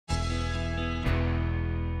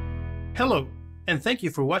Hello, and thank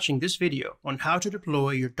you for watching this video on how to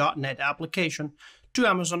deploy your .NET application to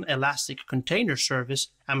Amazon Elastic Container Service,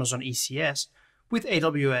 Amazon ECS, with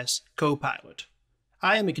AWS Copilot.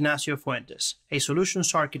 I am Ignacio Fuentes, a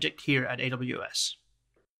solutions architect here at AWS.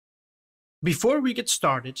 Before we get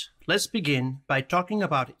started, let's begin by talking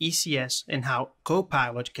about ECS and how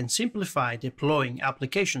Copilot can simplify deploying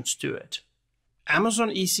applications to it.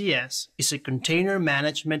 Amazon ECS is a container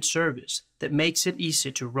management service that makes it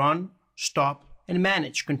easy to run, stop, and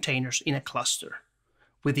manage containers in a cluster.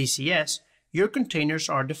 With ECS, your containers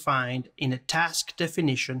are defined in a task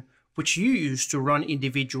definition which you use to run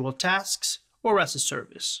individual tasks or as a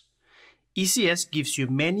service. ECS gives you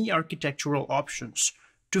many architectural options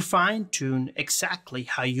to fine-tune exactly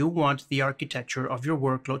how you want the architecture of your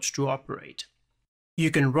workloads to operate.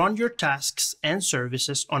 You can run your tasks and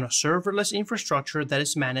services on a serverless infrastructure that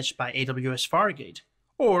is managed by AWS Fargate,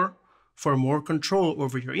 or for more control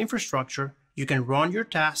over your infrastructure, you can run your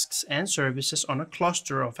tasks and services on a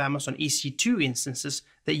cluster of Amazon EC2 instances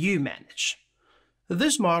that you manage.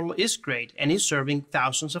 This model is great and is serving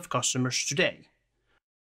thousands of customers today.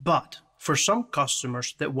 But for some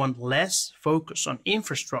customers that want less focus on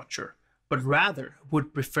infrastructure, but rather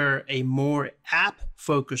would prefer a more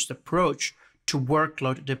app-focused approach to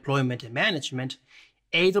workload deployment and management,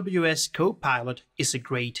 AWS Copilot is a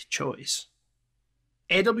great choice.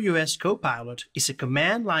 AWS Copilot is a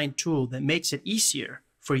command line tool that makes it easier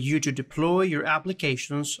for you to deploy your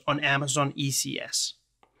applications on Amazon ECS.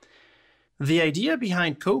 The idea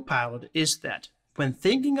behind Copilot is that when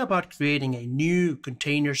thinking about creating a new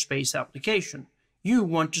container space application, you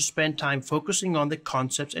want to spend time focusing on the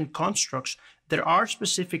concepts and constructs that are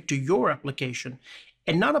specific to your application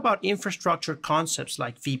and not about infrastructure concepts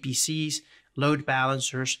like VPCs, load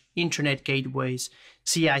balancers, internet gateways,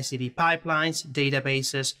 CI/CD pipelines,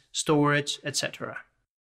 databases, storage, etc.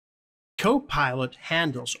 Copilot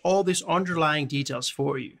handles all these underlying details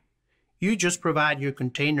for you. You just provide your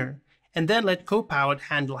container and then let Copilot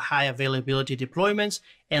handle high availability deployments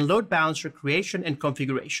and load balancer creation and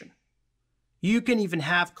configuration. You can even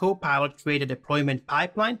have Copilot create a deployment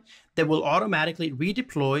pipeline that will automatically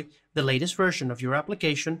redeploy the latest version of your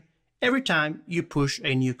application every time you push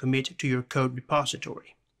a new commit to your code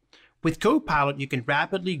repository. With Copilot, you can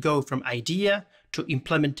rapidly go from idea to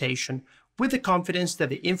implementation with the confidence that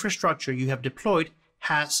the infrastructure you have deployed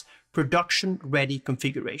has production-ready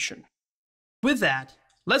configuration. With that,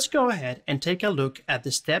 let's go ahead and take a look at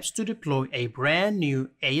the steps to deploy a brand new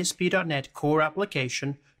ASP.NET Core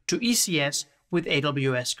application to ECS with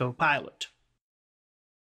AWS Copilot.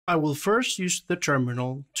 I will first use the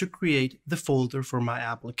terminal to create the folder for my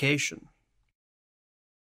application.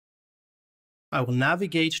 I will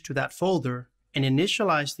navigate to that folder and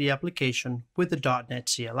initialize the application with the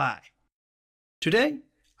 .NET CLI. Today,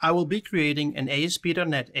 I will be creating an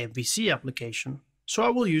ASP.NET MVC application, so I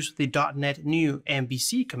will use the .NET new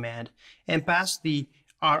MVC command and pass the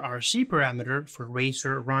RRC parameter for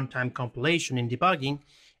Razor runtime compilation and debugging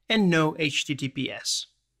and no HTTPS.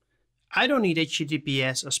 I don't need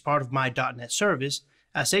HTTPS as part of my .NET service,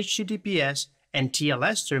 as HTTPS and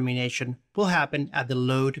TLS termination will happen at the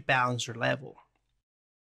load balancer level.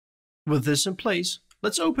 With this in place,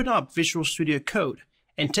 let's open up Visual Studio Code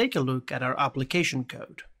and take a look at our application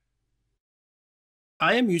code.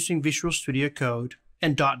 I am using Visual Studio Code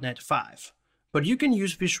and .NET 5, but you can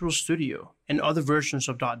use Visual Studio and other versions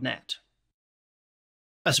of .NET.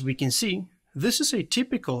 As we can see, this is a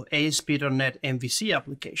typical ASP.NET MVC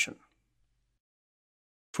application.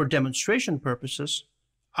 For demonstration purposes,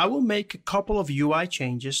 I will make a couple of UI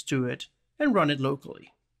changes to it and run it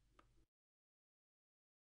locally.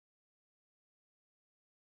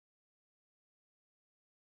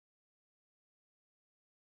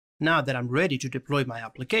 Now that I'm ready to deploy my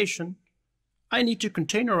application, I need to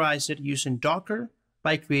containerize it using Docker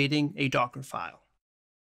by creating a Docker file.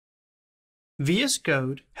 VS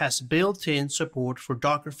Code has built-in support for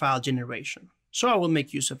Docker file generation, so I will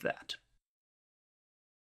make use of that.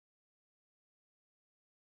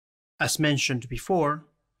 As mentioned before,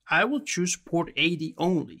 I will choose port 80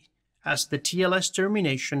 only, as the TLS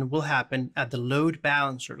termination will happen at the load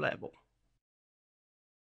balancer level.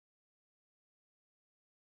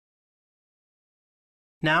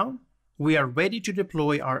 Now, we are ready to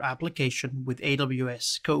deploy our application with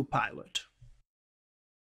AWS Copilot.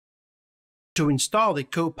 To install the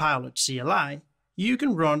Copilot CLI, you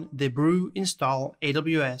can run the brew install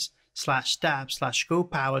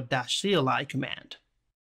aws/tab/copilot-cli command.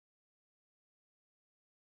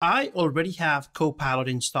 I already have Copilot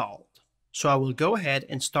installed, so I will go ahead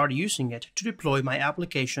and start using it to deploy my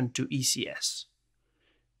application to ECS.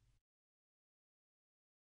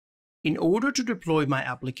 In order to deploy my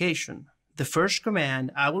application, the first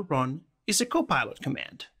command I will run is a Copilot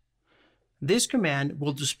command. This command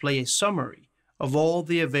will display a summary of all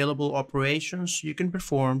the available operations you can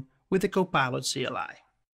perform with the Copilot CLI.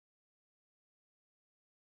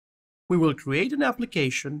 We will create an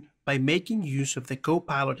application by making use of the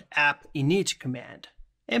Copilot app init command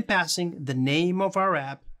and passing the name of our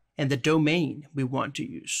app and the domain we want to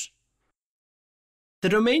use. The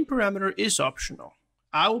domain parameter is optional.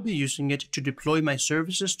 I will be using it to deploy my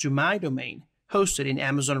services to my domain hosted in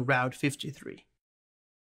Amazon Route 53.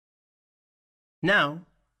 Now,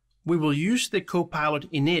 we will use the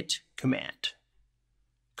Copilot init command.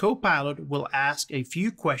 Copilot will ask a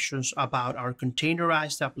few questions about our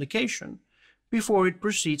containerized application before it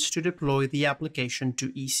proceeds to deploy the application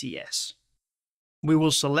to ECS. We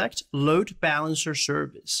will select Load Balancer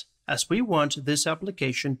Service, as we want this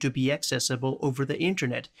application to be accessible over the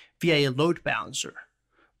internet via a load balancer.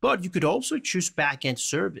 But you could also choose Backend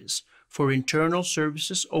Service for internal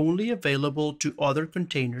services only available to other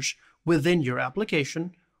containers within your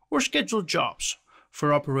application, or scheduled jobs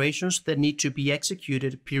for operations that need to be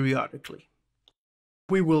executed periodically.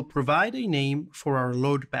 We will provide a name for our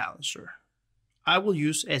load balancer. I will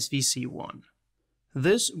use SVC1.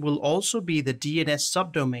 This will also be the DNS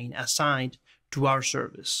subdomain assigned to our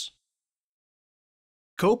service.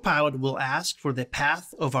 Copilot will ask for the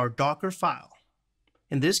path of our Docker file.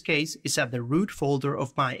 In this case, it's at the root folder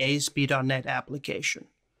of my ASP.NET application.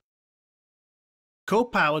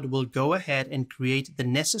 Copilot will go ahead and create the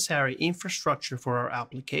necessary infrastructure for our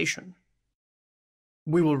application.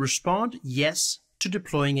 We will respond yes to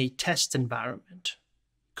deploying a test environment.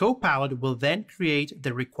 Copilot will then create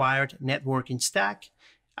the required networking stack,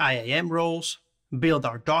 IAM roles, build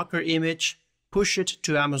our Docker image, push it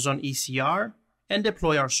to Amazon ECR, and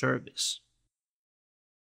deploy our service.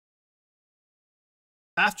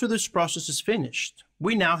 After this process is finished,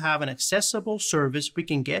 we now have an accessible service we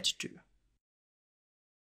can get to.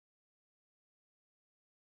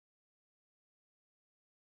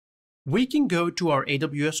 We can go to our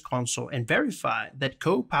AWS console and verify that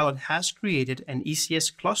Copilot has created an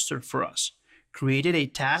ECS cluster for us, created a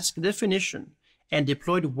task definition, and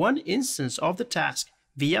deployed one instance of the task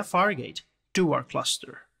via Fargate to our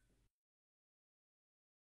cluster.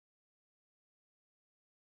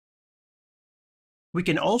 We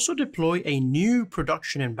can also deploy a new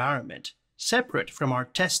production environment, separate from our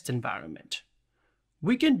test environment.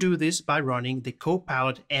 We can do this by running the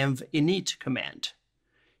Copilot env init command.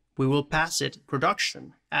 We will pass it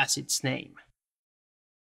production as its name.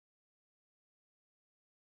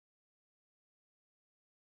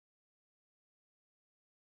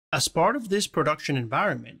 As part of this production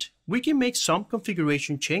environment, we can make some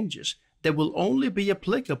configuration changes that will only be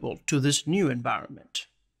applicable to this new environment.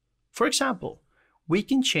 For example, we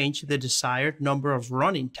can change the desired number of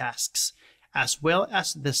running tasks, as well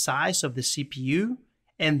as the size of the CPU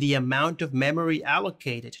and the amount of memory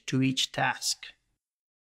allocated to each task.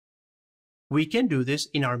 We can do this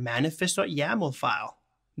in our manifest.yaml file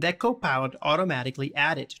that Copilot automatically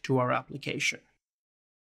added to our application.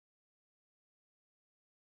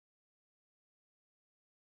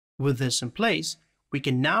 With this in place, we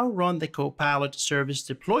can now run the Copilot service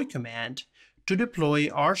deploy command to deploy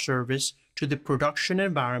our service to the production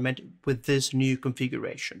environment with this new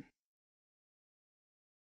configuration.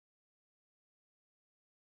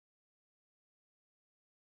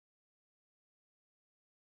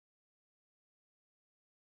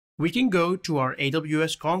 We can go to our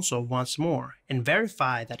AWS console once more and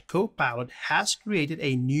verify that Copilot has created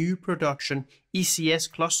a new production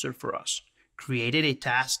ECS cluster for us, created a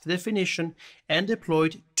task definition, and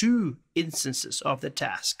deployed 2 instances of the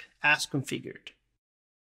task as configured.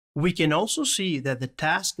 We can also see that the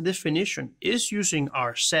task definition is using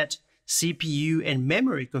our set CPU and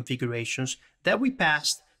memory configurations that we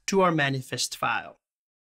passed to our manifest file.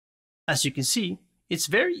 As you can see, it's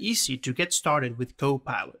very easy to get started with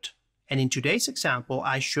Copilot, and in today's example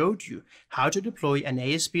I showed you how to deploy an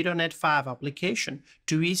ASP.NET 5 application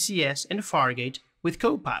to ECS and Fargate with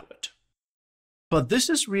Copilot. But this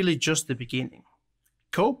is really just the beginning.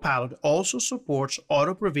 Copilot also supports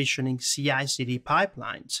auto-provisioning CI/CD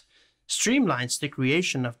pipelines, streamlines the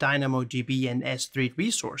creation of DynamoDB and S3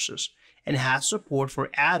 resources, and has support for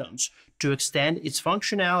add-ons to extend its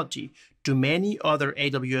functionality to many other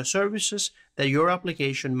AWS services that your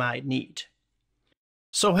application might need.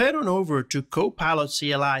 So head on over to Copilot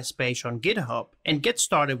CLI's page on GitHub and get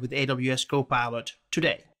started with AWS Copilot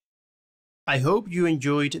today. I hope you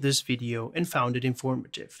enjoyed this video and found it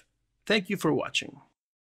informative. Thank you for watching.